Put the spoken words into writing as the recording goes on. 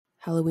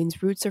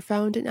Halloween's roots are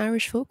found in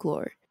Irish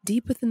folklore.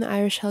 Deep within the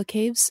Irish Hell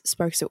Caves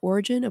sparks the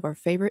origin of our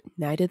favorite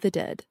Night of the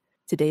Dead.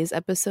 Today's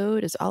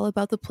episode is all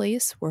about the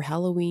place where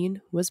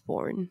Halloween was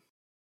born.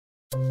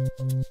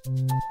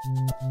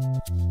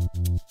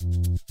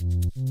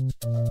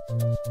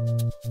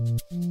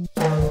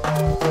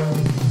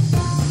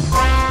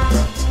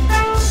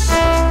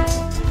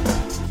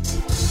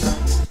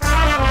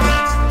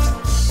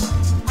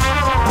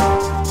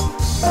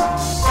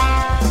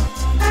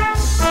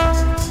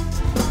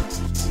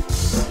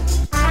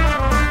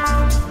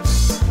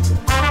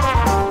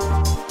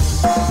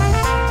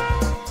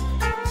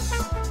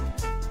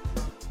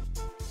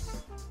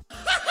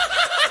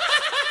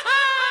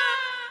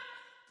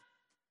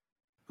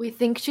 We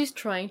think she's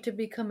trying to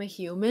become a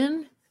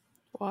human.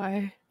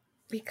 Why?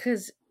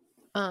 Because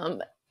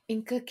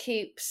Inca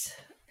keeps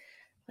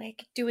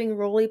doing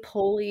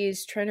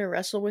roly-polies, trying to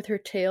wrestle with her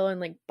tail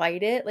and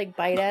bite at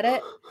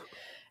it.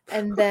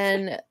 And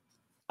then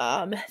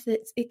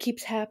it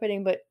keeps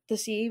happening, but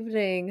this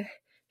evening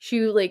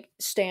she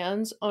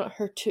stands on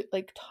her two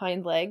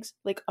hind legs,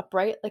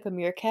 upright like a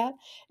meerkat,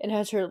 and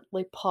has her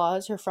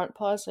paws, her front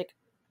paws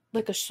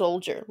like a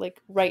soldier,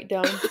 right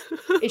down.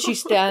 And she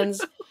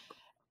stands.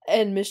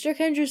 And Mr.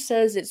 Kendra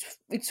says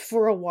it's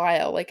for a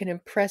while, an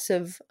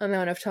impressive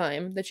amount of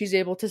time that she's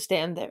able to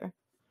stand there.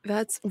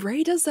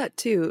 Ray does that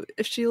too.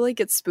 If she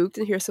gets spooked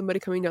and hears somebody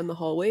coming down the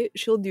hallway,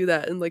 she'll do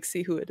that and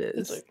see who it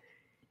is.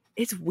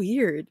 It's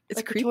weird.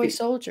 It's creepy. A toy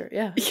soldier.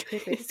 Yeah, it's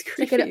creepy. It's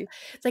creepy.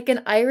 It's like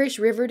an Irish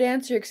river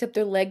dancer, except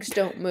their legs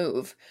don't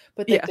move,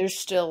 but they're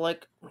still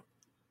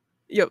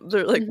Yep,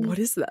 they're what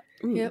is that?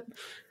 Yep.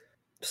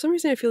 For some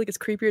reason, I feel like it's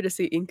creepier to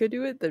see Inca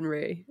do it than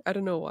Ray. I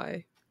don't know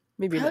why.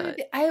 Maybe not.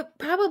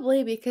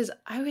 Probably because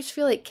I always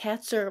feel like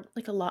cats are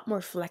a lot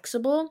more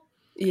flexible.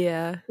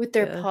 Yeah. With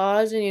their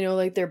paws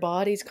and their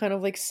body's kind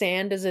of like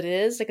sand as it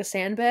is, like a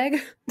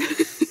sandbag.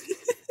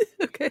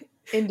 Okay.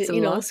 And it's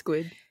a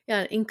squid.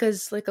 Yeah,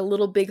 Inca's a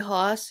little big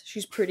hoss.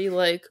 She's pretty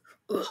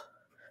ugh.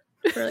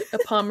 For a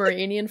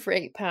Pomeranian for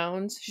 8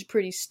 pounds. She's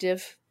pretty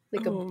stiff, a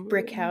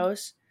brick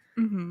house.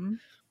 Mm-hmm.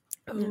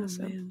 Oh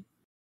man.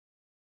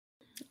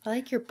 I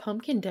like your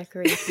pumpkin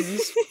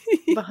decorations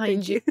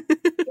behind you.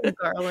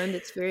 Garland.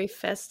 It's very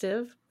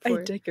festive. I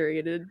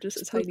decorated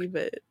just a tiny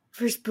bit.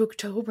 For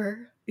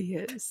Spooktober.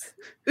 Yes.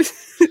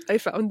 I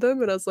found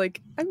them and I was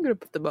like, I'm going to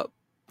put them up.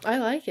 I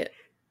like it.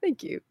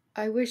 Thank you.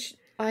 I wish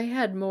I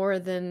had more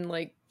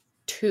than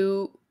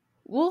 2.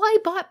 Well, I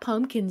bought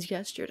pumpkins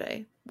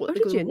yesterday. Oh,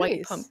 did you?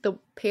 White Nice. The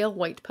pale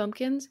white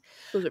pumpkins.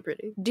 Those are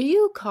pretty. Do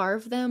you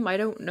carve them? I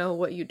don't know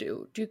what you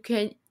do. I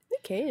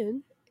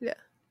can. Yeah.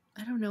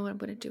 I don't know what I'm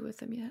going to do with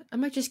them yet. I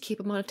might just keep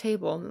them on a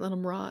table and let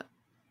them rot.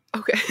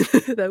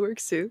 Okay, that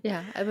works too.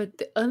 Yeah, but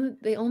the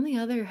only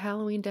other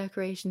Halloween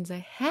decorations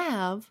I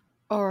have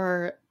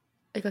are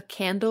a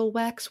candle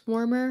wax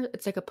warmer.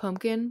 It's a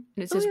pumpkin,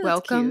 and it says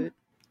welcome. Cute.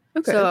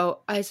 Okay. So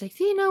I was like,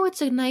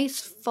 it's a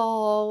nice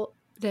fall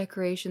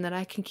decoration that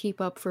I can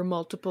keep up for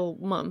multiple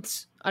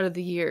months out of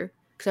the year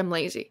because I'm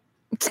lazy.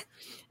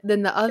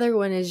 Then the other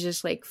one is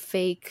just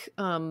fake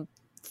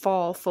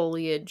fall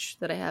foliage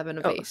that I have in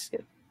a vase. Yeah.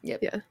 Yep.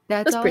 Yeah.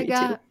 That's all I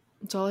got. Too.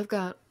 That's all I've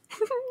got.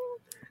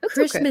 That's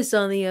Christmas,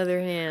 on the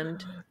other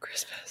hand,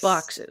 Christmas.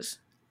 Boxes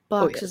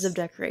of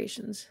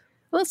decorations.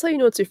 Well, that's how you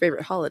know it's your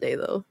favorite holiday,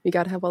 though. You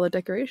gotta have all the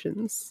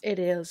decorations. It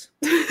is.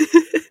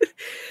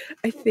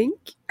 I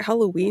think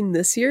Halloween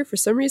this year, for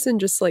some reason,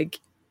 just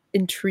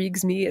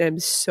intrigues me, and I'm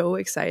so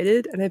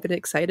excited. And I've been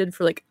excited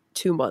for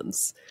 2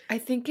 months. I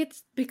think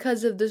it's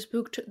because of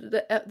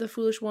the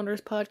Foolish Wanderers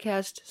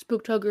podcast,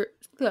 Spooktober.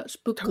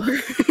 Spooktober.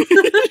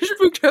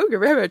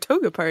 We're having a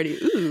toga party.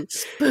 Ooh.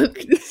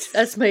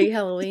 That's my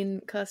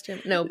Halloween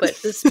costume. No, but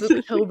the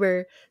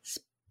Spooktober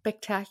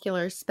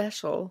spectacular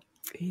special.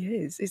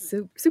 Yes, it's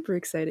so super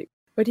exciting.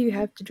 What do you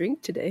have to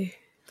drink today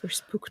for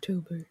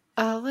Spooktober?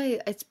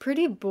 It's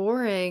pretty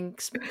boring.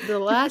 The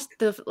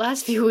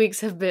last few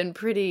weeks have been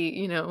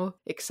pretty,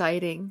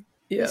 exciting.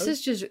 Yeah.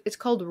 This is it's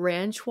called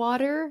ranch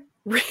water.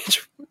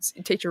 Ranch.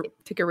 Take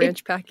a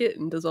ranch packet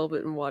and dissolve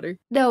it in water.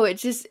 No,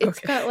 it's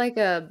got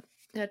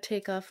I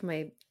take off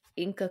my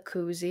Inca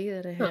koozie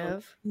that I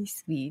have. Oh,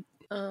 sweet.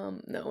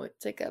 No,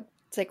 it's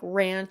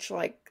ranch,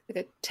 like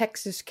a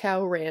Texas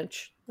cow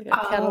ranch, like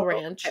a kettle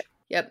ranch. Okay.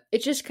 Yep.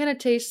 It just kind of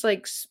tastes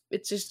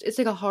it's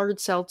like a hard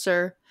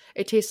seltzer.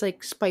 It tastes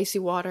like spicy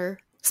water.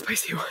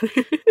 Spicy water.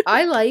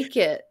 I like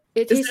it.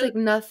 It tastes like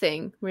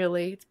nothing,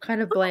 really. It's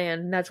kind of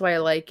bland, and that's why I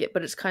like it.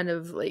 But it's kind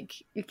of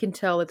you can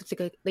tell that it's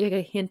like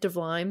a hint of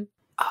lime.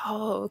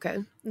 Oh, okay.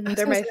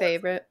 They're my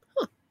favorite.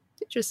 Huh.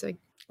 Interesting.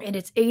 And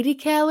it's 80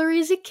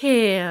 calories a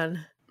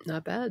can.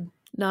 Not bad.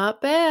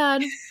 Not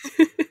bad.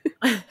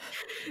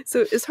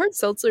 So is hard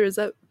seltzer, is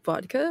that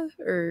vodka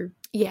or?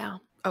 Yeah.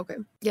 Okay.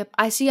 Yep.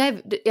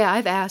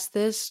 I've asked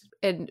this,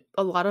 and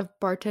a lot of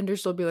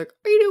bartenders will be like,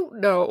 I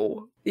don't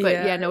know.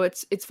 But no,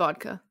 it's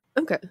vodka.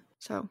 Okay.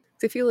 So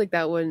I feel like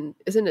that one,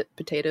 isn't it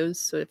potatoes?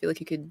 So I feel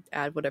like you could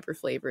add whatever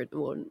flavor it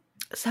won't.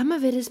 Some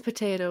of it is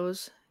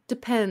potatoes.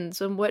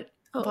 Depends on what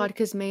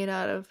vodka's made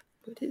out of.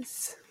 What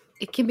is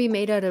It can be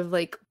made out of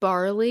like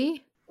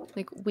barley,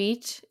 like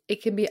wheat. I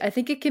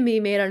think it can be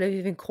made out of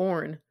even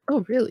corn.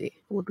 Oh,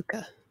 really?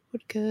 Vodka.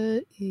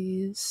 Vodka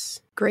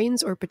is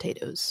grains or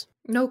potatoes?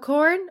 No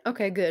corn?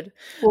 Okay, good.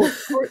 Well,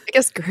 I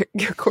guess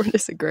corn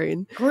is a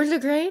grain. Corn's a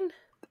grain?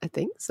 I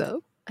think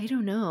so. I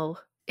don't know.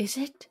 Is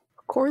it?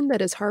 Corn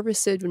that is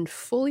harvested when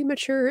fully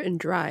mature and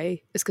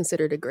dry is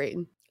considered a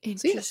grain.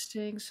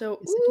 Interesting. So,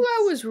 Yes, ooh,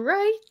 I was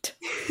right.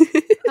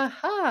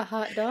 Haha,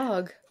 hot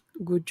dog.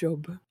 Good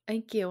job.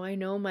 Thank you. I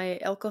know my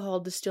alcohol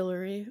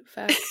distillery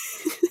fact.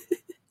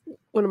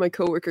 One of my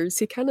coworkers,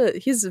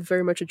 he's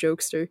very much a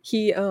jokester.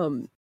 He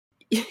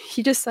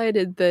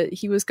decided that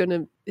he was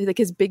gonna, like,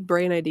 his big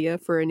brain idea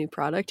for a new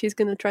product he's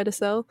gonna try to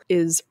sell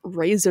is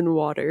raisin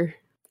water.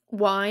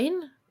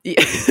 Wine?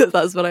 Yeah,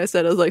 that's what I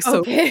said. I was like, so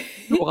Okay.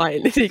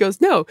 wine. And he goes,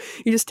 no,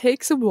 you just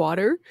take some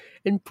water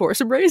and pour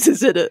some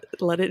raisins in it,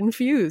 let it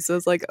infuse. So I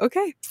was like,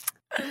 okay,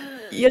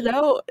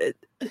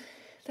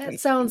 That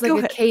sounds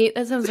like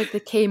that sounds like the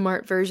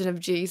Kmart version of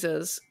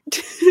Jesus.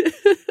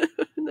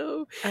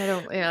 No.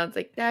 It's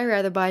like, I'd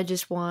rather buy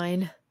just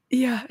wine.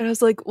 Yeah, and I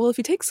was like, well, if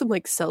you take some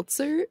like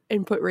seltzer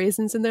and put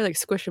raisins in there, like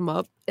squish them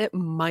up, it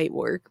might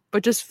work.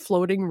 But just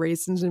floating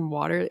raisins in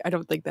water, I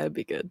don't think that'd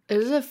be good.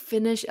 There's a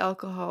Finnish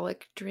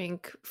alcoholic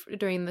drink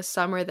during the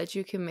summer that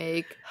you can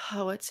make.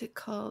 Oh, what's it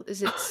called?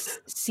 Is it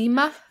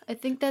Sima? I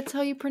think that's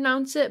how you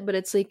pronounce it. But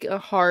it's like a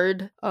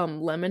hard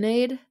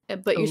lemonade.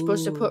 But you're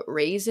supposed to put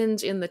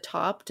raisins in the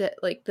top to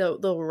like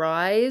they'll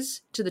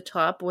rise to the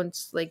top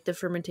once like the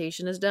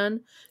fermentation is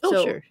done. Oh,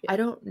 so sure. Yeah. I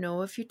don't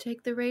know if you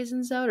take the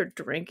raisins out or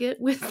drink it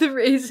with the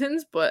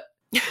raisins, but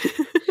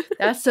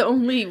that's the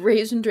only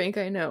raisin drink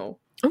I know.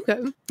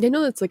 Okay. I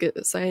know that's like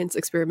a science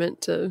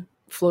experiment to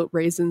float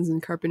raisins in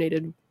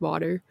carbonated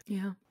water.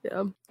 Yeah.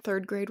 Yeah.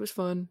 3rd grade was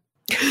fun.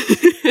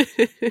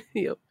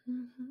 Yep.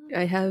 Mm-hmm.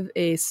 I have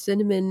a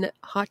cinnamon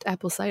hot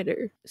apple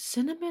cider.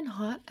 Cinnamon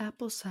hot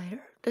apple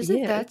cider?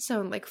 Doesn't that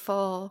sound like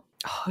fall?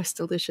 Oh, it's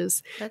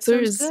delicious. That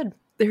sounds good.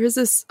 There is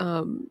this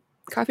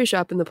coffee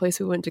shop in the place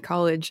we went to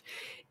college,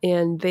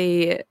 and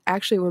they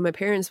actually, when my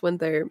parents went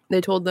there,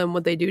 they told them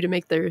what they do to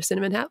make their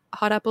cinnamon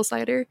hot apple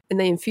cider, and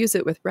they infuse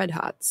it with Red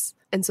Hots.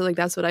 And so, like,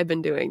 that's what I've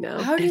been doing now.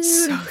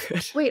 It's so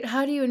good. Wait,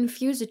 how do you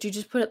infuse it? You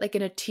just put it, like,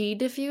 in a tea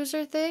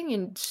diffuser thing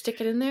and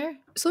stick it in there?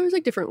 So there's,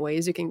 like, different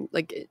ways you can,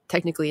 like,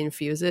 technically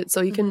infuse it.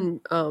 So you can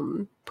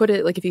put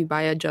it, like, if you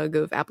buy a jug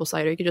of apple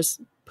cider, you can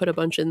just put a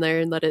bunch in there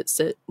and let it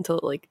sit until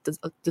it, like,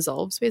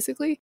 dissolves,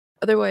 basically.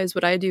 Otherwise,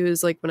 what I do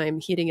is, like, when I'm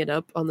heating it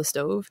up on the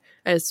stove,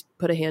 I just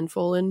put a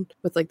handful in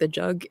with, like, the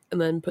jug and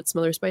then put some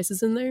other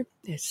spices in there.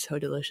 It's so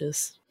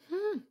delicious.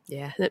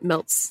 Yeah, and it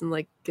melts and,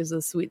 like, gives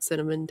a sweet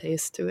cinnamon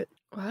taste to it.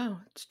 Wow,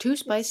 it's too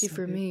spicy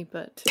for me,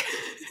 but...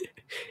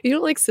 You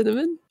don't like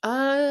cinnamon?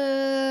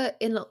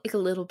 In like a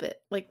little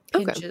bit, like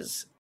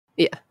pinches.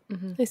 Okay.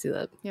 Yeah, I see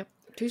that. Yep,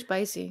 too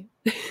spicy.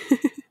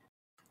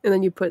 And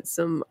then you put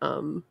some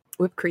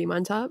whipped cream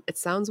on top. It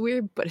sounds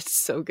weird, but it's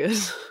so good.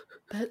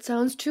 That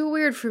sounds too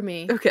weird for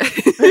me. Okay.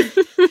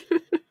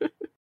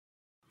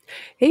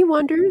 Hey,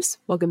 Wanderers!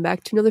 Welcome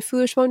back to another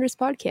Foolish Wanderers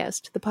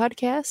podcast, the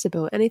podcast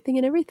about anything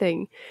and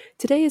everything.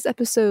 Today is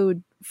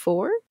episode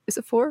 4. Is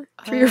it 4?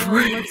 3 or 4?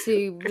 Let's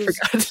see. I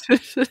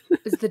forgot.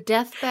 Is the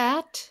Death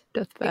Bat?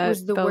 Death Bat. It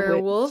was the Bell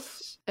werewolf,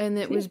 Witch. and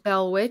it was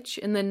Bell Witch,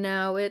 and then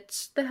now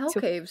it's the Hell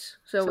Caves.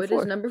 So it 4.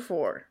 Is number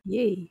 4.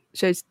 Yay!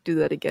 Should I just do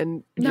that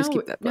again? No, just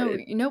keep that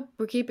nope.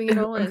 We're keeping it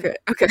all in.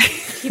 Okay.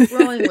 Keep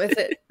rolling with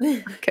it.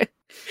 Okay.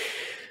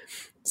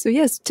 So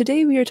yes,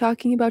 today we are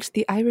talking about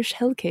the Irish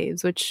Hell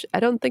Caves, which I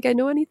don't think I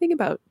know anything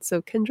about.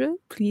 So Kendra,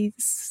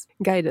 please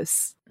guide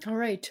us. All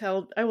right,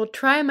 I will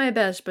try my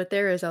best, but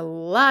there is a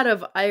lot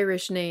of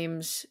Irish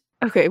names.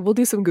 Okay, we'll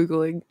do some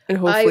Googling and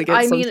hopefully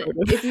get some sort of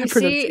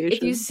pronunciation.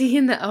 If you see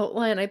in the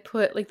outline, I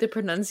put like the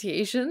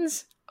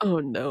pronunciations. Oh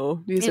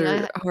no, these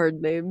are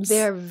hard names.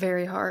 They are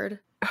very hard.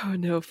 Oh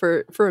no,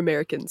 for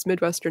Americans,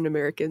 Midwestern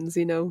Americans,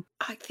 you know.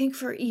 I think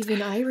for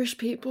even Irish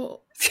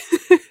people.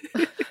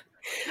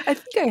 I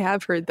think I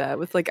have heard that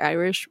with like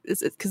Irish,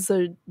 because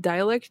the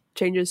dialect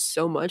changes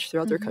so much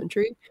throughout their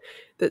country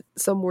that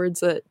some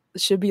words that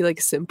should be like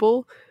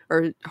simple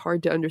are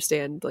hard to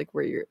understand, like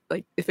where you're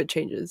like if it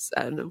changes.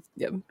 I don't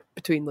know,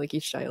 between like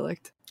each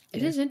dialect.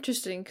 It is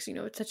interesting because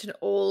it's such an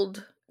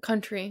old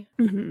country.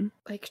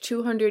 Like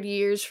 200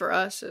 years for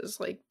us is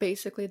like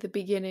basically the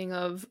beginning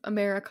of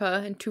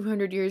America, and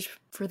 200 years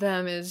for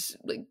them is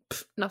like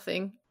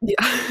nothing.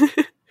 Yeah.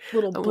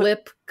 Little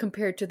blip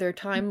compared to their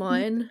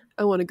timeline.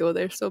 I want to go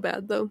there so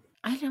bad though.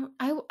 I don't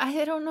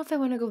know if I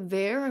want to go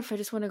there or if I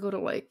just want to go to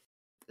like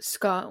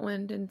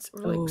Scotland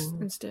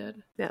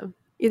instead. Yeah,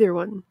 either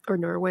one, or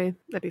Norway.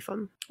 That'd be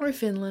fun. Or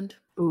Finland.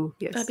 Ooh,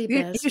 yes. That'd be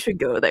best. You should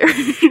go there.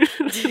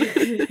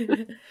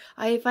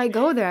 If I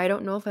go there, I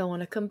don't know if I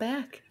want to come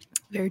back.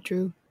 Very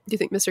true. Do you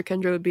think Mr.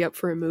 Kendra would be up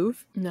for a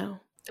move? No.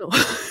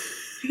 Oh.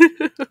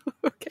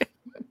 Okay.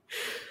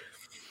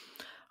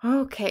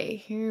 Okay,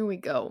 here we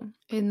go.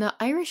 In the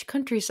Irish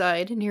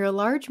countryside, near a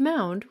large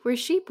mound where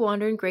sheep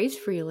wander and graze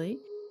freely,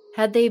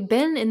 had they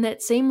been in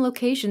that same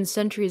location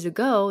centuries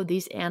ago,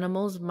 these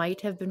animals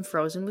might have been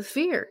frozen with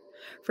fear.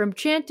 from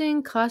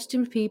chanting,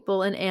 costumed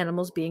people, and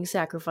animals being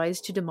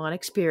sacrificed to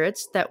demonic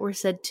spirits that were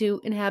said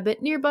to inhabit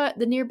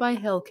the nearby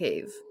Hell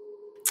Cave.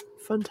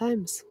 Fun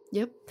times.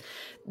 Yep.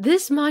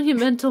 This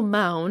monumental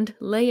mound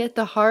lay at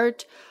the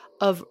heart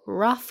of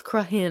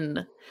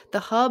Rathcroghin, the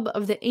hub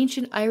of the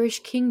ancient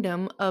Irish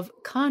kingdom of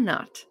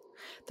Connaught.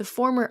 The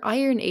former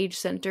Iron Age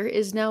centre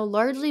is now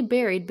largely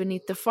buried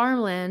beneath the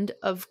farmland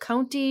of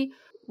County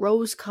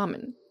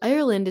Roscommon.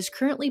 Ireland is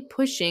currently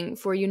pushing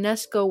for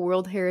UNESCO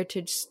World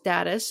Heritage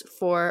status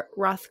for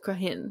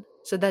Rathcroghin.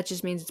 So that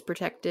just means it's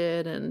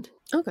protected and...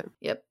 Okay.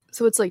 Yep.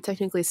 So it's like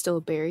technically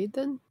still buried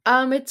then?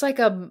 It's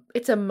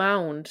a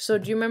mound. So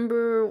do you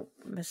remember,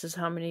 this is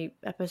how many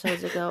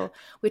episodes ago,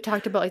 we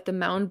talked about like the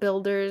mound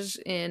builders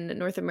in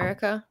North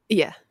America?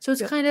 Yeah. So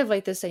it's kind of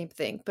like the same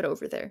thing, but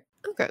over there.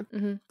 Okay.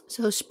 Mm-hmm.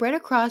 So spread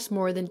across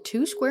more than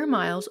 2 square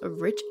miles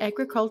of rich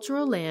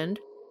agricultural land,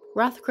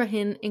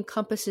 Rathcroghin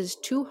encompasses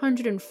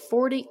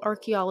 240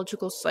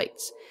 archaeological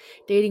sites,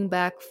 dating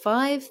back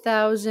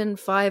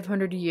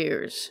 5,500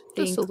 years.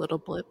 Just a little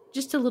blip.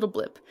 Just a little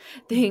blip.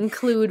 They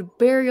include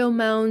burial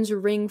mounds,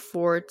 ring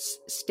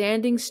forts,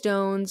 standing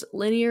stones,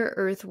 linear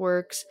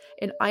earthworks,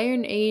 an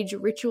Iron Age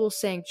ritual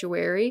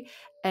sanctuary,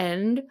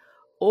 and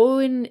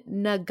Owen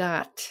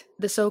Nagat,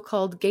 the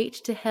so-called Gate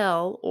to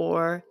Hell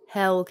or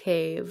Hell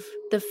Cave.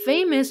 The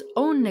famous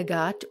Owen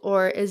Nagat,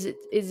 or as it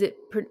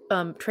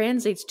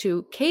translates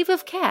to Cave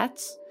of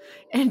Cats,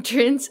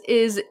 entrance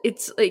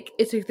it's like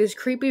this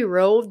creepy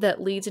road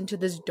that leads into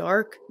this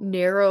dark,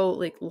 narrow,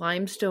 like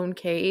limestone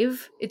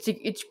cave.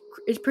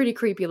 It's pretty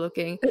creepy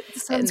looking. It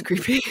sounds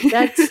creepy.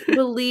 That's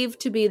believed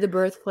to be the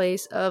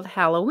birthplace of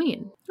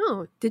Halloween.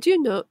 Oh, did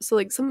you know? So,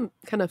 like, some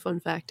kind of fun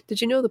fact.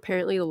 Did you know that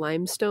apparently the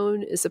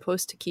limestone is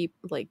supposed to keep,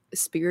 like,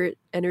 spirit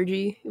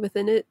energy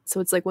within it? So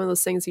it's like one of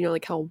those things, you know,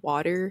 like how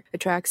water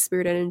attracts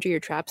spirit energy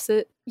or traps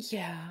it?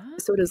 Yeah.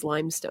 So does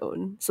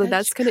limestone. So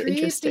that's kind of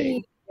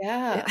interesting.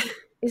 Yeah.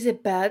 Is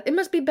it bad? It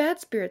must be bad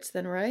spirits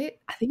then, right?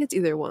 I think it's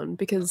either one,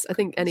 because I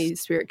think any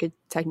spirit could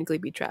technically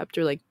be trapped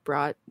or, like,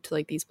 brought to,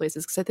 like, these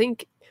places. Because I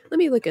think, let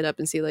me look it up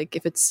and see, like,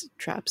 if it's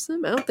traps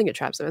them. I don't think it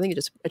traps them. I think it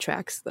just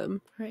attracts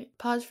them. Right.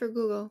 Pause for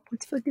Google.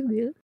 Let's fucking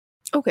do it.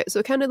 Okay, so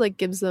it kind of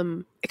gives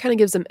them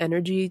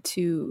energy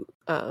to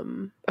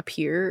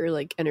appear, or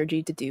like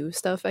energy to do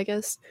stuff, I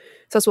guess. So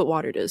that's what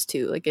water does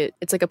too. Like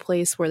it's like a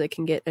place where they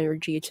can get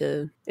energy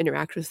to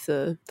interact with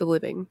the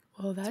living.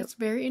 Well, that's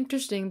very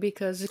interesting,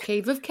 because the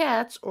Cave of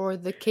Cats, or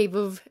the Cave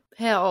of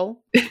Hell,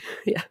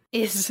 yeah,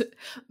 is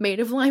made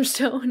of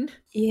limestone.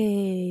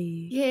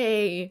 Yay.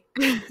 Yay.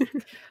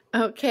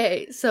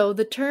 Okay, so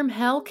the term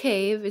Hell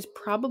Cave is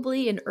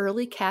probably an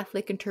early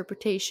Catholic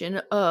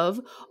interpretation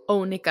of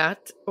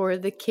Onigat, or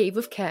the Cave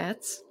of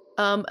Cats.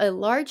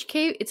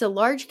 It's a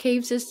large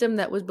cave system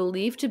that was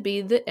believed to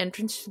be the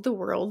entrance to the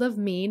world of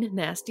mean,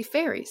 nasty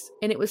fairies.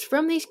 And it was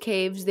from these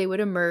caves they would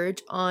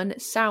emerge on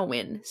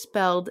Samhain,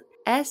 spelled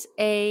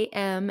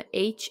Samhain.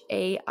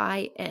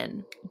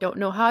 Don't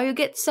know how you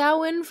get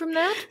Samhain from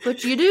that,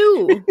 but you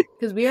do,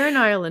 because we are in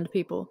Ireland,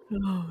 people.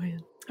 Oh,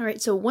 man.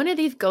 Alright, so one of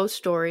these ghost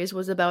stories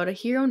was about a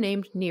hero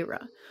named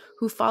Nera,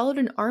 who followed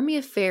an army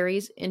of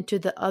fairies into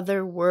the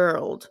other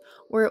world,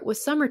 where it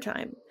was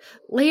summertime.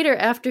 Later,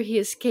 after he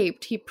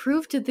escaped, he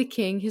proved to the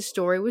king his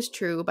story was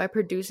true by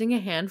producing a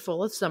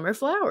handful of summer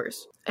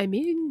flowers. I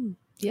mean,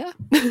 yeah,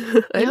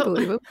 I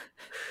believe him.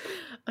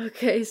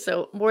 Okay,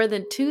 so more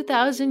than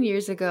 2,000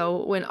 years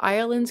ago, when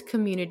Ireland's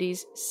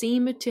communities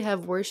seemed to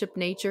have worshipped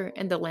nature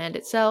and the land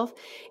itself,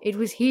 it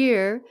was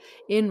here,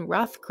 in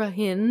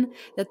Rathcroghin,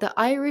 that the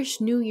Irish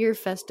New Year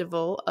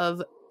festival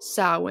of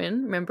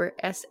Samhain, remember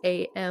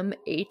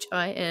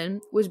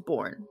Samhain, was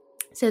born.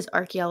 Says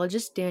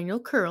archaeologist Daniel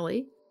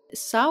Curley.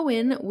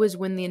 Samhain was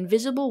when the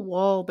invisible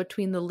wall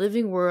between the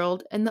living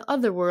world and the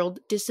other world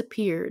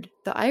disappeared.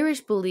 The Irish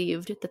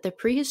believed that the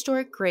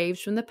prehistoric graves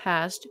from the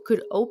past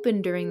could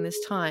open during this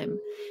time.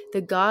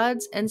 The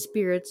gods and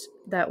spirits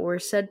that were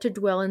said to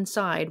dwell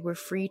inside were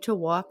free to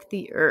walk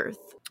the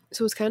earth.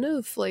 So it's kind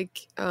of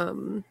like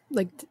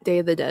Day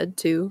of the Dead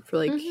too, for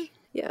like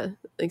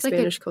like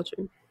Spanish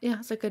culture. Yeah,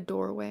 it's like a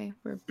doorway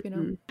where,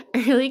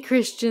 Early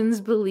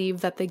Christians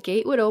believed that the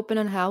gate would open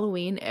on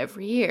Halloween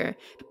every year.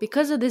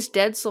 Because of this,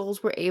 dead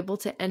souls were able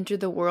to enter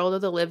the world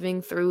of the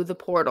living through the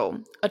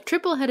portal. A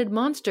triple-headed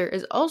monster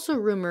is also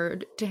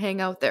rumored to hang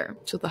out there.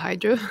 So the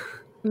Hydra?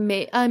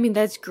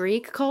 That's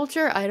Greek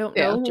culture. I don't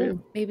know.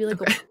 True. Maybe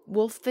like a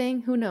wolf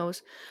thing. Who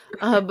knows?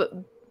 But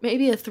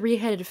maybe a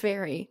 3-headed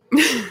fairy.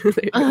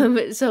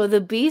 So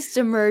the beasts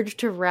emerge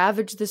to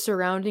ravage the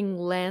surrounding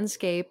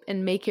landscape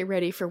and make it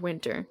ready for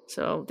winter.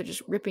 So they're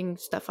just ripping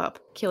stuff up,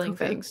 killing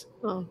things.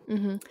 Oh.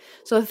 Mm-hmm.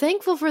 So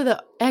thankful for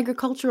the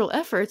agricultural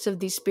efforts of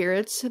these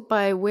spirits,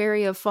 by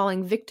wary of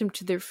falling victim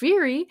to their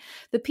fury,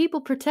 the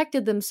people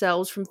protected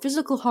themselves from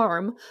physical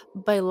harm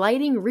by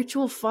lighting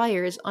ritual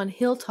fires on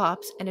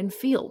hilltops and in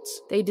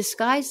fields. They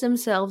disguised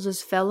themselves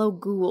as fellow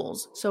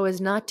ghouls, so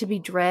as not to be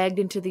dragged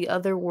into the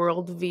other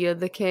world via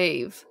the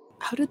cave.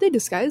 How did they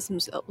disguise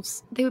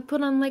themselves? They would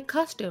put on, like,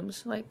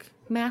 costumes, like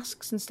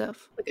masks and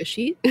stuff. Like a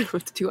sheet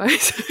with 2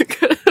 eyes?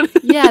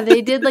 Yeah,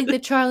 they did like the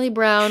Charlie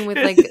Brown with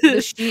like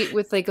the sheet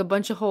with like a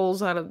bunch of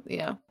holes out of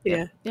Yeah.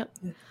 Yep.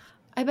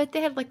 I bet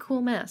they had like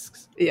cool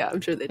masks. Yeah,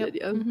 I'm sure they did,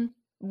 yeah. Mm-hmm.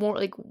 More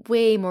like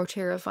way more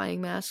terrifying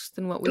masks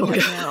than what we have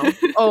yeah. now.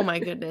 Oh my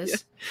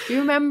goodness. Do you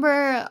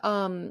remember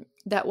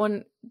that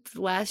one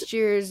last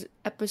year's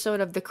episode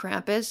of the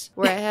Krampus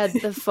where I had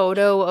the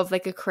photo of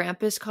like a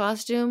Krampus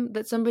costume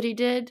that somebody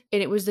did,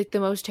 and it was like the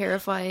most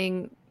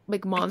terrifying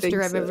like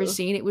monster I've ever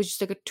seen. It was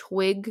just like a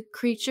twig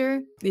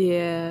creature.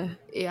 Yeah.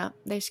 Yeah,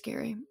 they're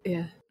scary.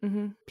 Yeah.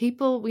 Mm-hmm.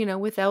 People, you know,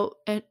 without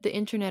the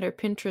internet or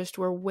Pinterest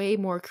were way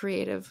more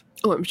creative.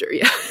 Oh, I'm sure,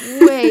 yeah.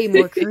 Way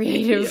more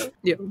creative.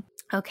 Yeah.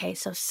 Okay,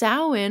 so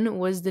Samhain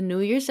was the New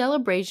Year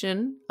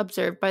celebration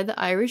observed by the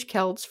Irish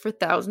Celts for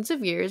thousands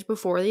of years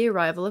before the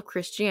arrival of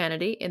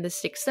Christianity in the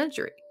 6th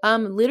century.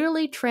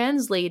 Literally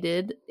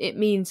translated, it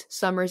means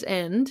summer's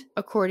end,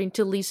 according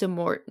to Lisa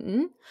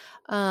Morton.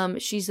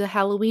 She's a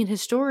Halloween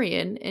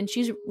historian, and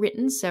she's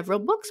written several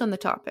books on the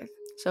topic.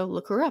 So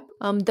look her up.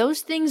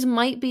 Those things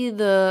might be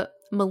the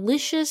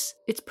malicious,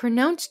 it's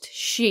pronounced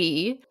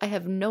she. I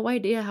have no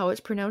idea how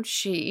it's pronounced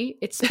she.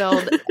 It's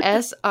spelled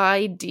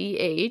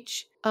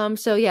S-I-D-H.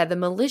 So yeah, the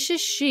malicious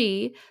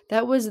she,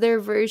 that was their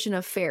version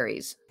of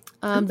fairies.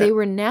 They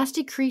were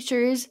nasty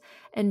creatures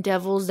and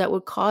devils that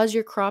would cause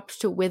your crops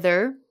to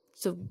wither.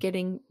 So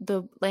getting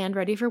the land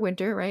ready for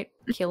winter, right?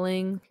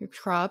 Killing your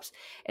crops,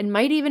 and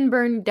might even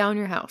burn down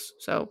your house.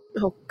 So,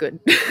 oh, good.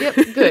 Yep,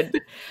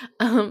 good.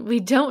 We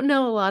don't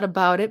know a lot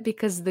about it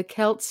because the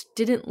Celts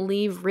didn't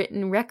leave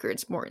written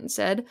records, Morton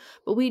said,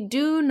 but we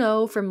do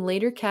know from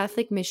later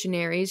Catholic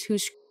missionaries who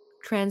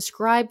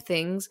transcribe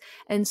things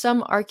and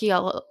some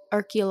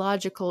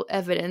archaeological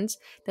evidence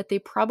that they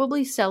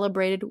probably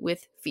celebrated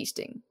with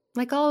feasting.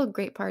 Like all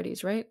great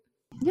parties, right?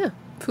 Yeah,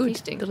 food.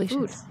 Feasting.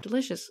 Delicious. Food.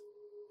 Delicious.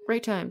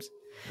 Great times.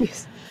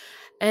 Yes.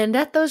 And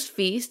at those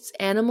feasts,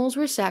 animals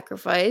were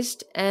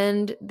sacrificed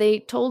and they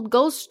told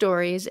ghost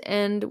stories,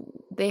 and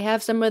they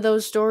have some of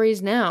those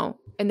stories now.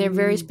 And they're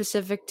very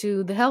specific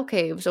to the hell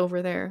caves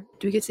over there.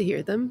 Do we get to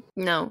hear them?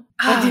 No.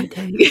 Ah,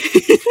 dang.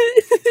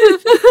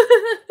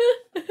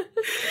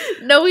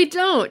 No, we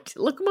don't.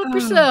 Look them up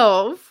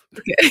yourself.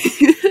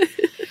 Okay.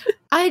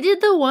 I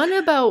did the one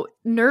about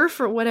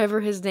Nerf or whatever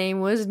his name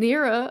was,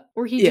 Nira,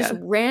 where he just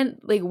went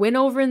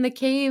over in the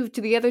cave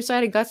to the other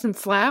side and got some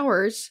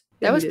flowers.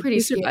 That was pretty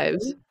scary.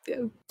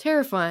 Yeah.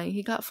 Terrifying.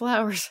 He got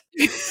flowers.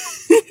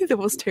 The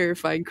most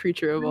terrifying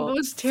creature of all. The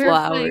most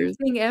terrifying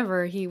thing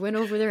ever. He went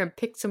over there and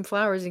picked some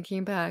flowers and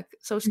came back.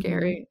 So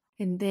scary.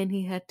 Mm-hmm. And then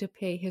he had to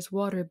pay his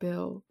water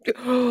bill.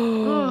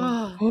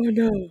 Oh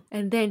no.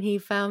 And then he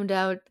found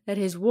out that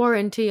his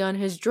warranty on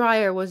his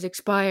dryer was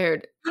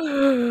expired.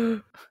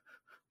 The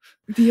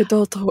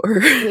adult horror.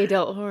 The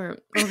adult horror.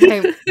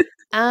 Okay.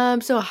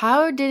 So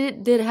how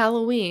did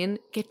Halloween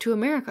get to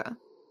America?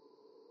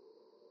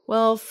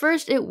 Well,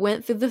 first it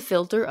went through the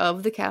filter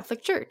of the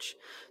Catholic Church.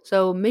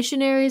 So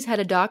missionaries had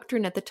a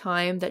doctrine at the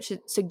time that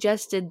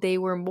suggested they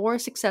were more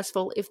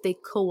successful if they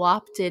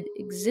co-opted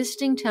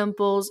existing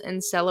temples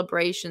and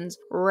celebrations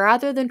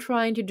rather than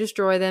trying to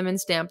destroy them and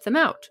stamp them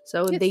out.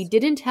 So they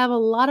didn't have a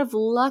lot of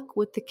luck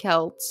with the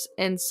Celts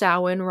and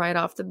Samhain right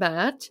off the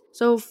bat.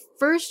 So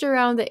first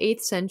around the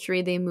 8th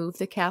century, they moved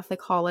the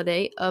Catholic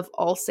holiday of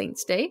All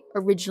Saints' Day,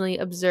 originally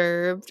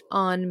observed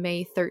on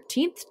May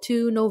 13th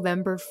to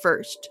November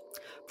 1st.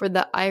 For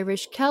the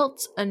Irish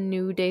Celts, a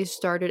new day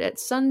started at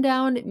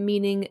sundown,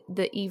 meaning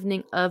the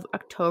evening of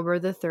October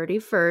the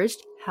 31st.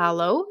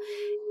 Hallow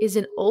is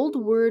an old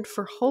word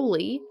for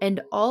holy, and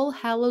All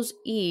Hallows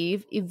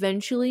Eve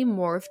eventually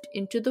morphed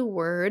into the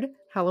word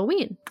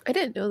Halloween. I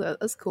didn't know that.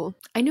 That's cool.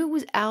 I knew it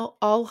was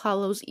All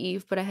Hallows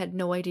Eve, but I had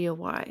no idea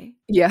why.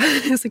 Yeah,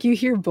 it's like you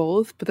hear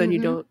both, but then you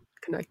don't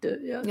connect it.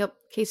 Yeah. Yep.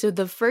 Okay, so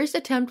the first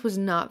attempt was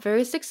not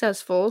very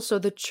successful, so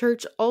the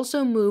church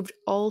also moved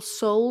All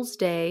Souls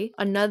Day,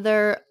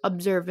 another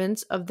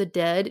observance of the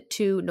dead,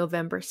 to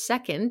November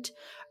 2nd,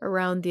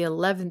 around the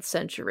 11th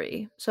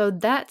century. So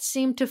that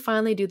seemed to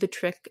finally do the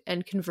trick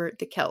and convert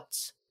the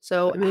Celts.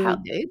 So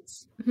moving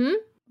dates? Hmm?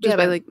 Just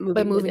yeah,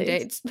 by moving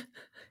dates.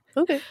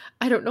 Okay.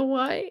 I don't know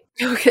why.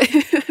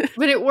 Okay.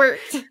 But it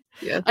worked.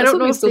 Yeah, I don't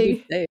know if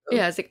they.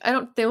 Yeah, it's like I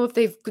don't know if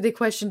they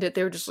questioned it.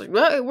 They were just like,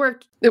 well, it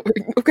worked. It worked.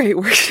 Okay, it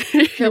worked.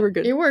 Yep, we're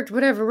good. It worked.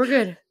 Whatever, we're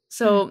good.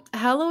 So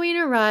Halloween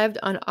arrived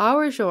on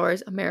our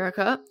shores,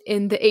 America,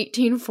 in the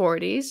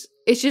 1840s.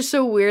 It's just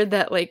so weird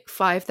that like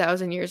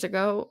 5,000 years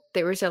ago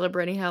they were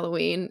celebrating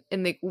Halloween,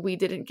 and we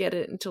didn't get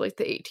it until like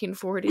the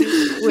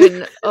 1840s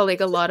when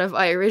like a lot of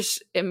Irish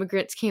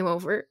immigrants came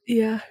over.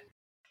 Yeah.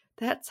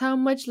 That's how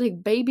much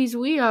like babies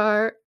we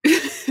are.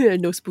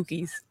 No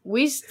spookies.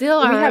 We still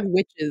are. We have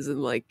witches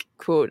and like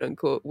quote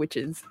unquote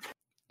witches.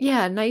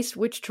 Yeah, nice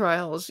witch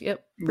trials.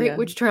 Yep. Great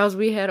witch trials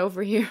we had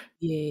over here.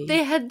 Yay.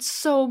 They had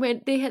so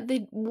many. They had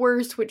the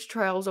worst witch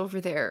trials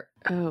over there.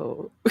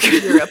 Oh.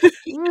 In Europe.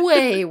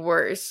 Way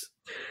worse.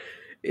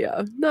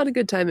 Yeah, not a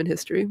good time in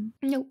history.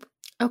 Nope.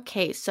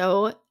 Okay,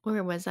 so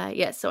where was I?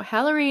 Yes, so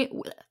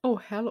Halloween. Oh,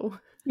 Hello.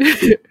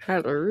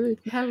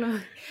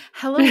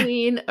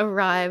 Halloween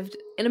arrived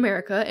in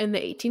America in the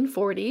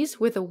 1840s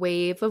with a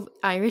wave of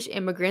Irish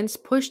immigrants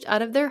pushed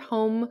out of their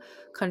home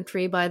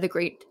country by the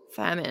Great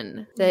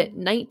Famine. The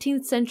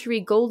 19th century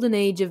golden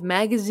age of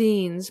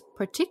magazines,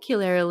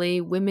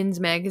 particularly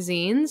women's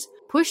magazines,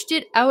 pushed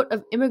it out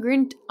of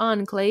immigrant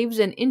enclaves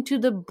and into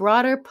the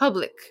broader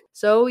public.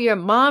 So your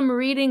mom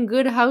reading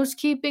Good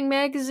Housekeeping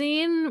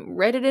magazine,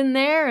 read it in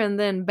there, and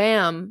then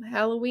bam,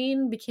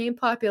 Halloween became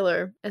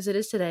popular as it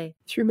is today.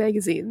 Through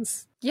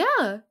magazines.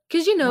 Yeah,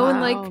 because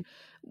and like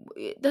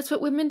that's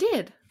what women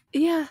did.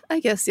 Yeah,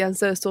 I guess, yeah,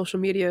 instead of social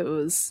media, it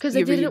was... Because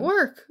it didn't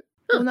work.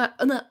 Well, not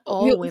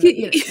all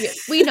women.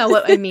 We know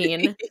what I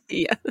mean.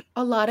 Yeah.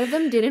 A lot of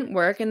them didn't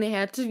work, and they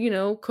had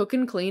to, cook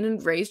and clean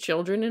and raise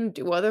children and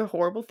do other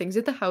horrible things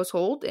at the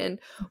household. And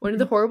one of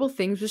the horrible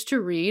things was to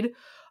read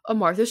a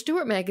Martha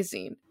Stewart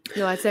magazine.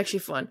 That's actually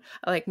fun.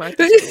 I like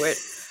Martha Stewart.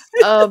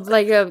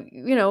 Like a,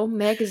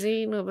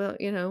 magazine about,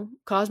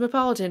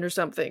 Cosmopolitan or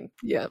something.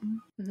 Yeah.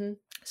 Mm-hmm.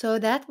 So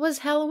that was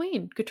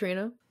Halloween,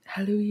 Katrina.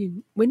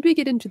 Halloween. When do we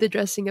get into the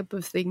dressing up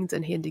of things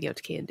and handing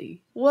out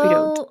candy?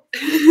 Well,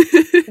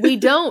 we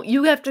don't.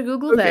 You have to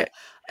Google that.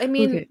 I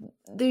mean,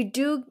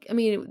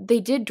 they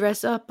did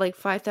dress up like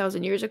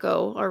 5,000 years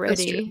ago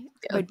already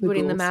by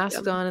putting the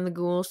masks on and the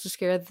ghouls to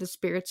scare the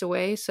spirits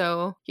away.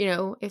 So,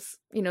 if,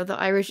 the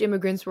Irish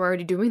immigrants were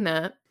already doing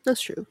that.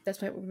 That's true.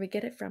 That's where we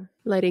get it from.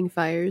 Lighting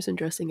fires and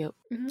dressing up.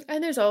 Mm-hmm.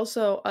 And there's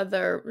also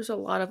there's a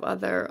lot of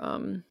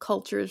other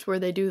cultures where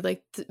they do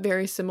like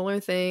very similar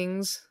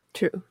things.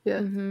 True,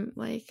 yeah. Mm-hmm.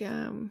 Like,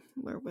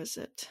 where was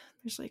it?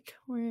 There's like,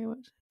 where was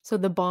it? So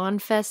the Bon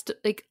Fest,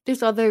 like,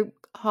 there's other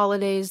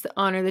holidays that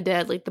honor the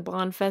dead, like the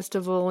Bon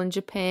Festival in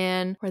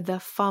Japan, or the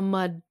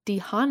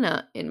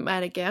Famadihana in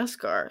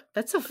Madagascar.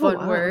 That's a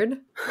fun word.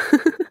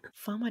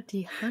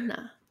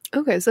 Famadihana.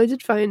 Okay, so I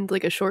did find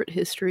like a short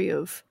history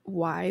of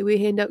why we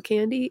hand out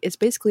candy. It's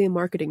basically a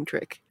marketing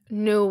trick.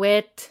 Knew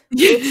it.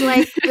 It's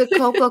like the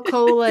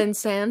Coca-Cola and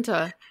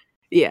Santa.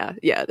 Yeah,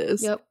 it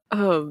is. Yep.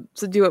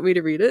 So do you want me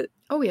to read it?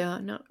 Oh yeah,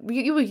 no.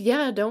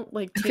 Don't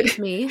like tease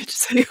me.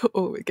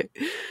 Okay.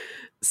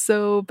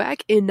 So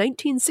back in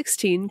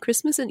 1916,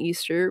 Christmas and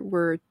Easter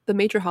were the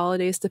major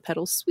holidays to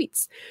peddle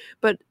sweets,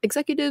 but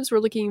executives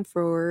were looking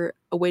for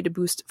a way to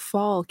boost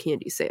fall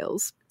candy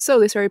sales. So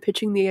they started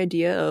pitching the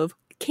idea of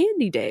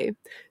Candy Day,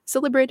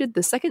 celebrated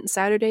the second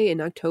Saturday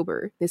in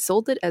October. They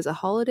sold it as a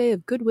holiday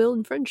of goodwill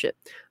and friendship,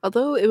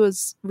 although it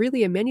was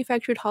really a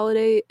manufactured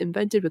holiday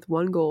invented with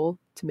one goal: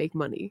 to make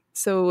money.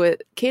 So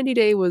Candy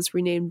Day was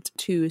renamed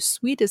to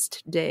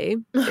Sweetest Day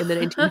in the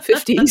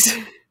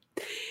 1950s.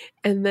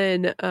 And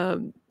then,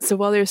 so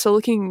while they were still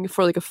looking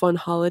for like a fun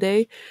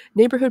holiday,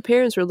 neighborhood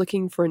parents were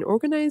looking for an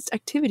organized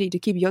activity to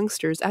keep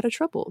youngsters out of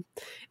trouble.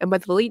 And by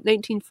the late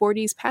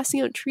 1940s,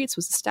 passing out treats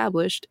was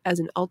established as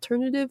an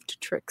alternative to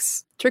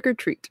tricks. Trick or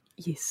treat.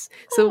 Yes.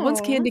 So once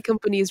candy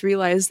companies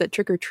realized that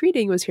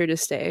trick-or-treating was here to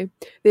stay,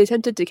 they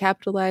attempted to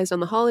capitalize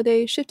on the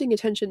holiday, shifting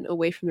attention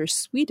away from their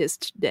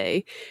sweetest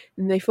day,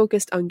 and they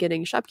focused on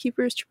getting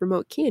shopkeepers to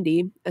promote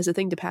candy as a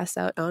thing to pass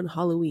out on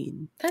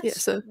Halloween.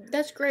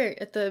 That's great.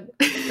 At the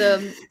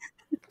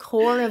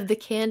core of the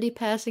candy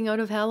passing out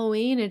of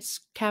Halloween,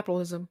 it's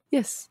capitalism.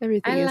 Yes,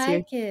 everything is here. I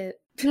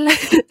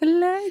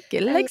like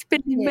it. I like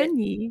spending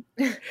money.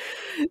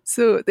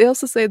 So they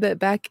also say that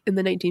back in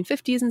the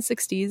 1950s and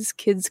 60s,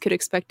 kids could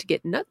expect to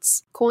get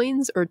nuts,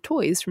 coins, or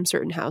toys from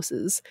certain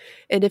houses.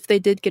 And if they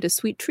did get a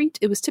sweet treat,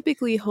 it was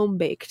typically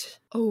home-baked.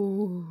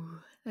 Oh.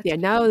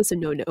 Now it's a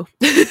no-no.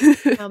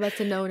 Now that's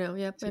a no-no,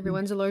 yep.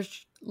 Everyone's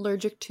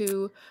allergic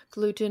to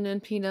gluten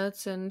and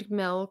peanuts and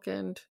milk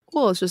and...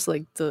 Well, it's just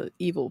like the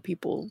evil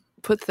people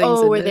put things in it.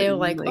 Oh, where they're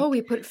like,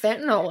 we put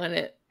fentanyl in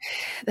it.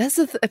 That's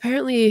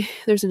apparently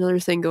there's another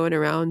thing going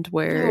around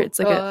where it's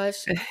like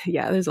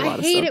there's a lot of stuff.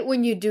 I hate it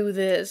when you do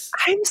this.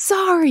 I'm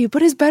sorry,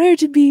 but it's better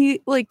to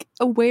be like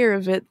aware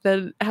of it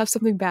than have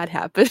something bad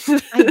happen.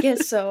 I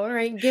guess so. All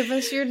right, give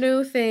us your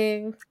new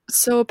thing.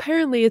 So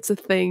apparently it's a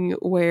thing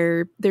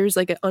where there's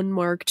like an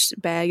unmarked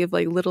bag of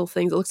like little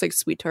things. It looks like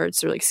Sweet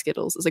Tarts or like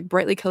Skittles. It's like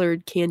brightly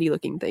colored candy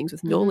looking things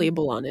with no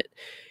label on it.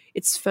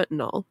 It's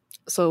fentanyl.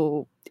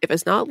 So if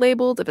it's not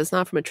labeled, if it's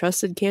not from a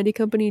trusted candy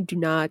company, do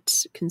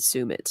not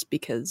consume it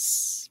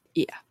because,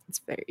 it's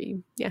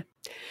very,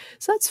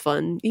 So that's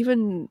fun.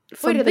 Even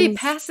Wait, are they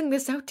passing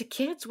this out to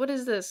kids? What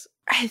is this?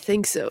 I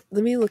think so.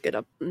 Let me look it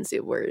up and see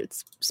where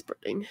it's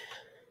spreading.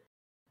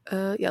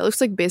 It looks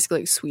like basically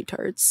like Sweet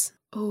Tarts.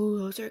 Oh,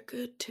 those are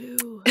good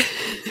too.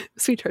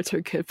 Sweet Tarts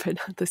are good, but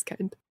not this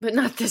kind. But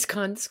not this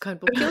kind. This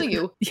kind will kill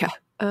you. Yeah.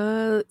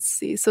 Let's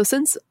see. So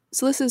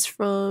this is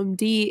from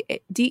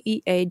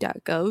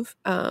DEA.gov.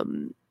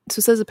 So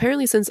it says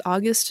apparently since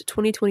August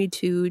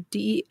 2022,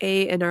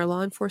 DEA and our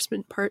law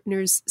enforcement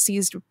partners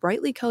seized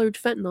brightly colored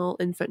fentanyl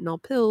and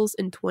fentanyl pills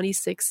in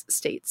 26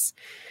 states.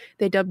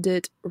 They dubbed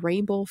it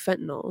Rainbow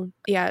Fentanyl.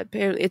 Yeah,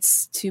 apparently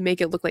it's to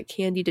make it look like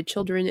candy to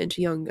children and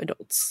to young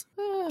adults.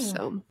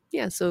 So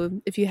yeah,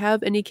 so if you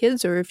have any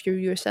kids or if you're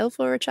yourself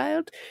or a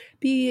child,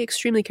 be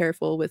extremely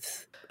careful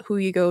with who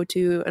you go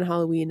to on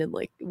Halloween and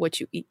like what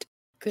you eat.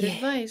 Good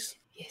advice.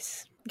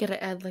 Yes.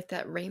 Gotta add like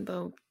that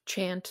rainbow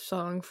chant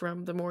song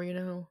from The More You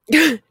Know.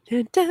 Da,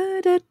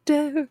 da, da,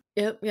 da.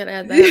 Yep, gotta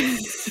add that.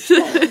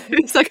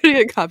 It's not gonna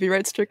get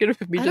copyright stricken if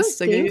me I just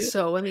don't singing think it.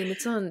 so. I mean,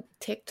 it's on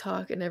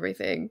TikTok and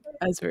everything.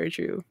 That's very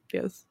true.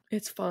 Yes.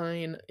 It's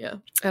fine. Yeah.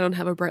 I don't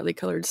have a brightly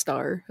colored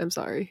star. I'm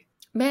sorry.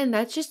 Man,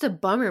 that's just a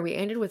bummer. We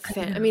ended with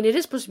I mean, it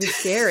is supposed to be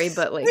scary,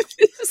 but like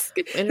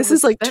this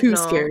is like too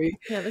scary.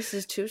 Yeah, this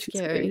is too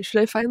scary. Should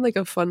I find like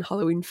a fun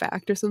Halloween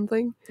fact or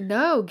something?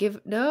 No.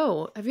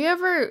 Have you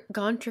ever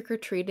gone trick or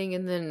treating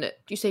and then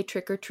you say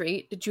trick or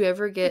treat? Did you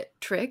ever get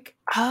trick?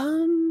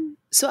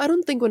 So I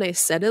don't think when I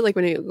said it, like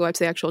when I go up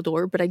to the actual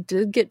door, but I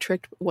did get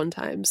tricked one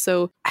time.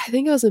 So I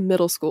think I was in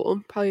middle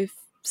school, probably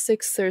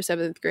 6th or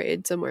 7th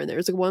grade, somewhere in there. It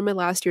was like one of my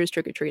last years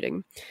trick or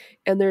treating,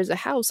 and there's a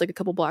house like a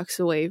couple blocks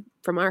away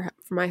from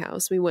my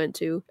house we went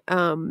to,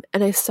 and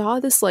I saw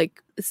this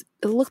like it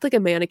looked like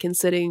a mannequin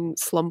sitting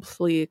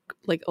slumpedly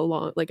like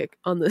along like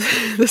on the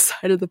the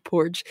side of the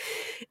porch,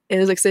 and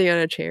it was like sitting on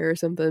a chair or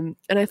something,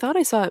 and I thought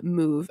I saw it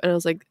move, and I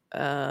was like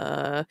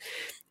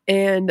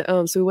and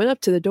so we went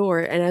up to the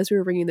door, and as we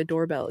were ringing the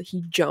doorbell,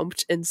 he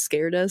jumped and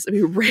scared us, and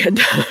we ran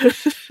down.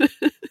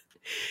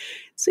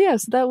 So yeah,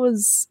 so that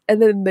was,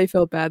 and then they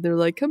felt bad. They were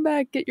like, "Come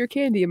back, get your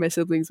candy," and my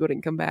siblings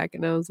wouldn't come back,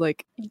 and I was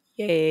like,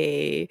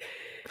 "Yay!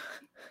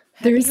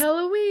 Happy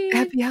Halloween!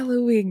 Happy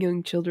Halloween,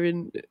 young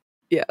children!"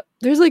 Yeah,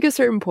 there's like a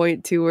certain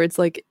point too where it's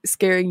like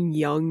scaring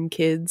young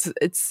kids.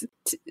 It's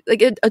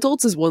like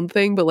adults is one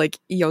thing, but like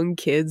young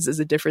kids is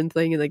a different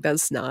thing, and like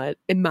that's not,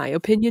 in my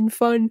opinion,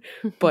 fun.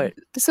 But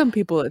to some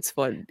people, it's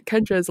fun.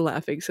 Kendra is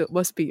laughing, so it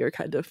must be your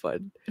kind of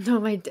fun. No,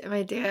 my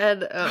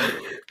dad. I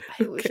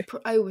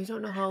always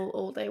don't know how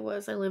old I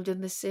was. I lived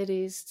in the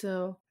cities,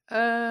 so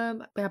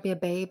I'd be a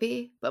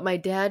baby. But my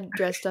dad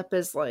dressed up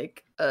as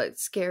like a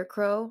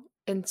scarecrow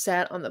and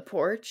sat on the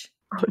porch.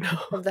 Oh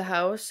no. Of the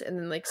house and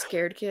then like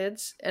scared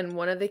kids, and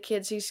one of the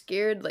kids he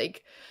scared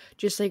like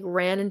just like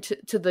ran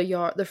into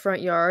the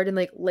front yard and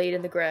like laid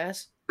in the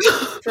grass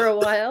for a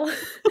while.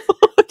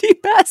 Did he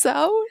pass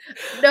out?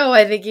 No,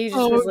 I think he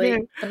just was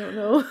like, I don't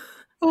know.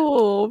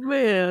 Oh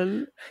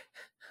man.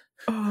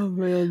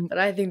 But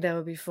I think that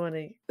would be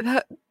funny.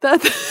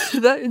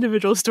 That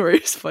individual story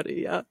is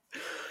funny. Yeah,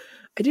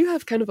 I do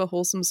have kind of a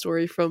wholesome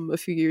story from a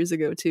few years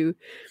ago too.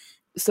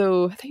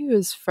 So I think it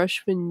was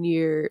freshman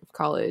year of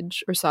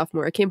college or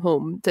sophomore. I came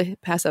home to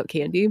pass out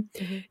candy.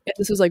 Mm-hmm. And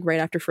this was like right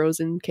after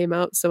Frozen came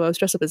out. So I was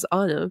dressed up as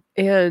Anna.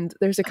 And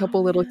there's a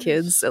couple little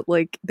kids that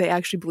like, they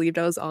actually believed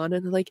I was Anna.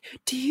 And they're like,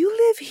 "Do you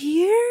live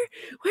here?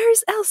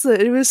 Where's Elsa?"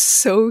 And it was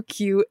so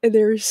cute. And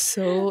they were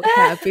so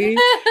happy.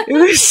 It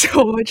was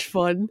so much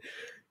fun.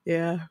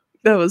 Yeah,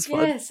 that was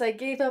fun. Yes, I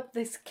gave up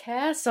this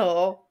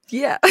castle.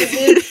 Yeah. To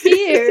live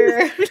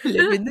here.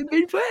 Live in the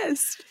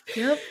Midwest.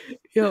 Yep.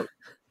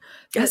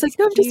 I was like,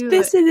 "No, I'm just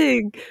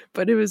visiting,"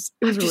 but it was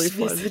really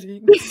fun.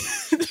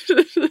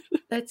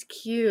 That's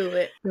cute.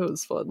 It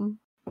was fun.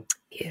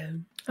 Yeah.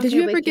 Okay, did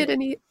you ever get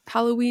any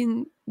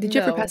Halloween? Did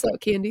you ever pass out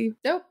candy?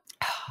 Nope.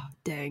 Oh,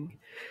 dang.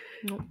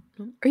 Nope.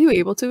 Are you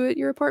able to at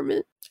your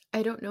apartment?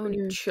 I don't know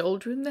any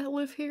children that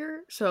live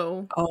here,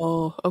 so.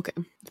 Oh, okay.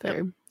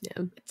 Fair.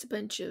 Yeah. It's a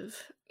bunch of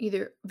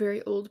either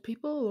very old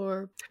people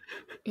or,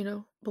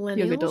 millennials.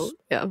 Young adult.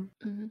 Yeah.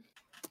 Mm-hmm.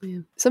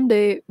 Yeah.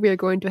 Someday we are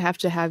going to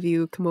have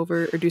you come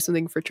over or do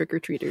something for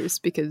trick-or-treaters,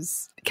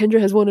 because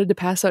Kendra has wanted to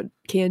pass out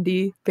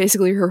candy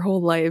basically her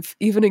whole life.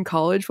 Even in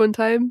college one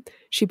time,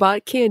 she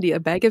bought a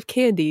bag of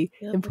candy,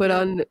 and put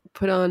on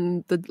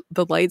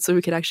the lights so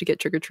we could actually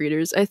get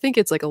trick-or-treaters. I think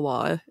it's like a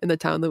law in the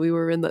town that we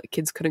were in that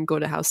kids couldn't go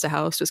to house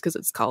just because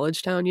it's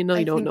college town, you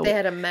don't know. They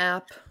had a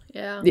map.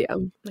 Yeah. Yeah.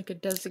 Like a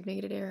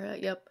designated area.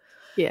 Yep.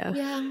 Yeah.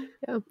 Yeah.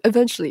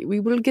 Eventually, we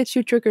will get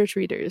you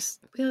trick-or-treaters.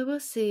 We'll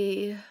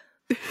see.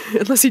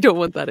 Unless you don't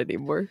want that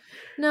anymore.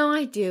 No,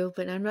 I do,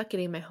 but I'm not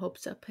getting my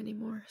hopes up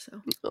anymore,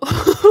 so. No.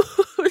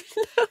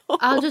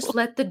 I'll just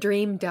let the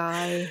dream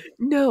die.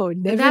 No,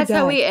 never. And that's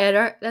how we end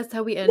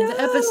the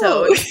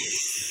episode.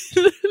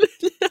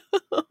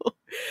 No.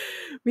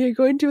 We are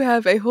going to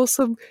have a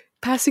wholesome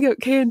passing out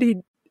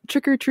candy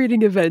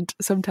trick-or-treating event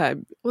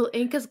sometime. Well,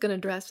 Inka's gonna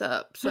dress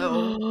up,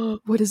 so.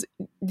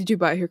 Did you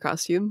buy her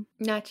costume?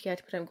 Not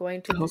yet, but I'm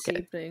going to this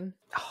evening.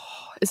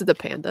 Oh, is it the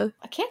panda?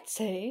 I can't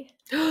say.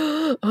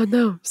 Oh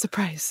no,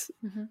 surprise.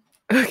 Mm-hmm.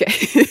 Okay.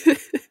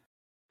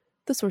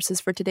 The sources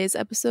for today's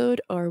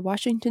episode are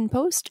Washington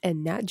Post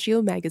and Nat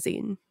Geo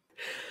Magazine.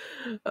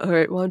 All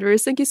right,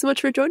 Wanderers, thank you so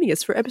much for joining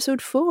us for episode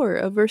 4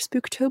 of our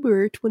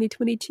Spooktober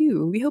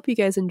 2022. We hope you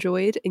guys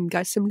enjoyed and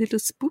got some little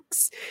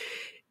spooks.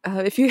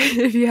 If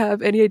you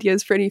have any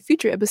ideas for any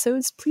future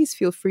episodes, please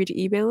feel free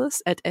to email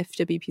us at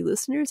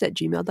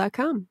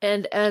fwplisteners@gmail.com.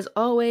 And as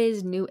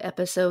always, new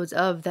episodes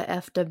of the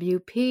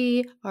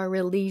FWP are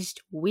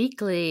released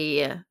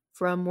weekly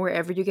from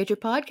wherever you get your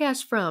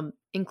podcast from.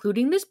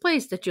 including this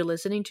place that you're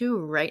listening to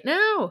right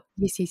now.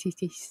 Yes.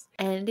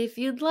 And if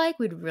you'd like,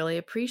 we'd really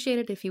appreciate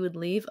it if you would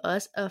leave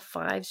us a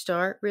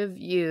 5-star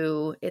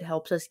review. It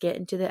helps us get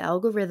into the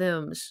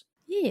algorithms.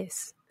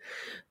 Yes.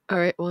 All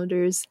right,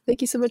 Wanderers.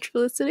 Thank you so much for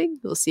listening.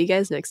 We'll see you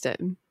guys next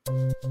time.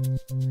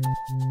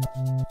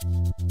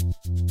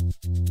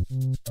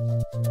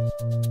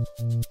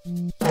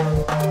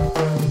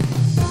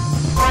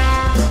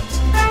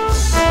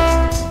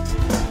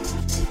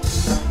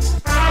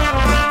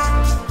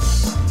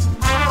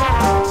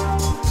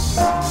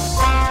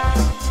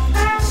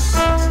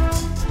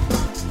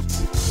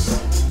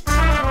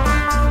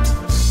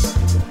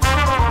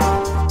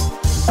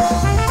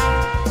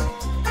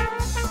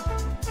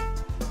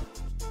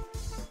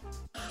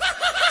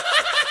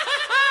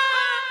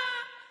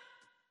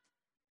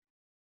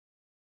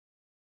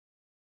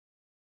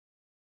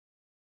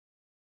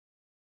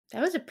 That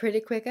was a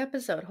pretty quick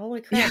episode.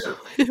 Holy crap.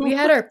 We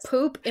had our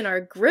poop in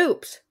our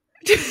groups.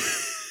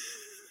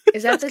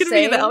 Is that the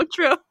saying? That's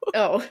gonna be the outro.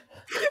 Oh.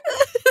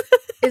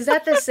 Is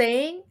that the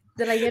saying?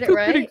 Did I get it Poop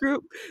right? in a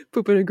group.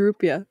 Poop in a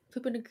group, yeah.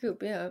 Poop in a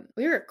group, yeah.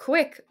 We were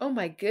quick. Oh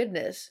my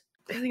goodness.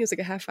 I think it was like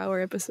a half-hour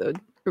episode.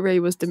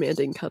 Ray was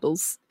demanding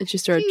cuddles, and she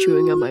started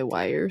chewing on my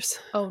wires.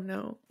 Oh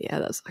no. Yeah,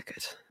 that's not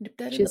good. Nip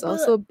that in She's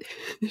the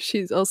butt.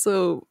 she's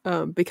also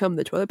become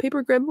the toilet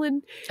paper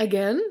gremlin.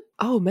 Again?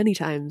 Oh, many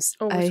times.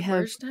 Oh, I it's have.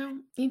 worse now?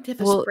 You need to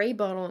have a spray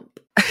bottle.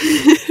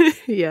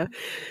 Yeah.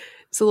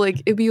 So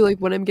like it'd be like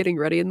when I'm getting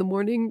ready in the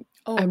morning,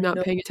 I'm not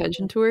no. paying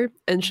attention to her,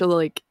 and she'll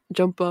like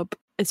jump up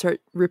and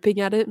start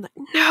ripping at it. I'm like,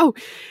 no!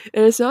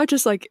 And it's not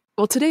just like,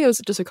 well, today it was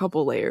just a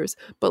couple layers,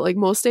 but like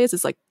most days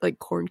it's like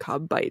corn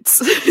cob bites.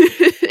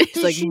 It's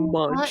Did like she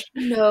not munch.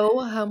 know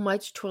how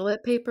much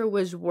toilet paper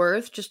was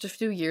worth just a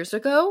few years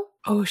ago?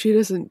 Oh, she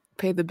doesn't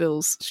pay the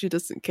bills. She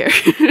doesn't care.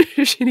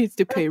 She needs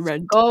to pay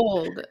rent.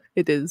 Gold.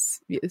 It is,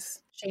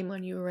 yes. Shame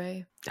on you,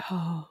 Ray.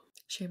 Oh,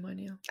 Shame on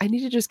you. I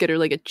need to just get her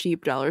like a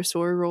cheap dollar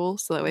store roll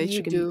so that way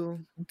she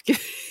can.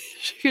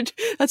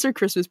 That's her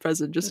Christmas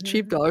present, just a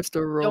cheap dollar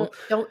store roll.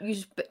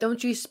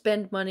 Don't you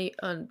spend money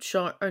on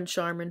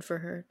Charmin for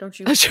her. Don't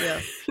you?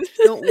 Yeah.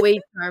 Don't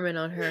waste Charmin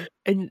on her.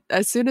 And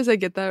as soon as I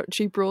get that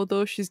cheap roll,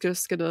 though, she's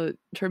just gonna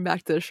turn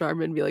back to the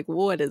Charmin and be like,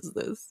 "What is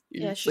this?"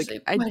 Yeah, she's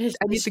like, "What is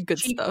I need this the good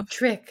cheap stuff.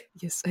 Trick.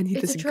 Yes, I need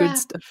It's this a good trap.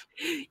 stuff.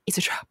 It's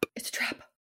a trap. It's a trap."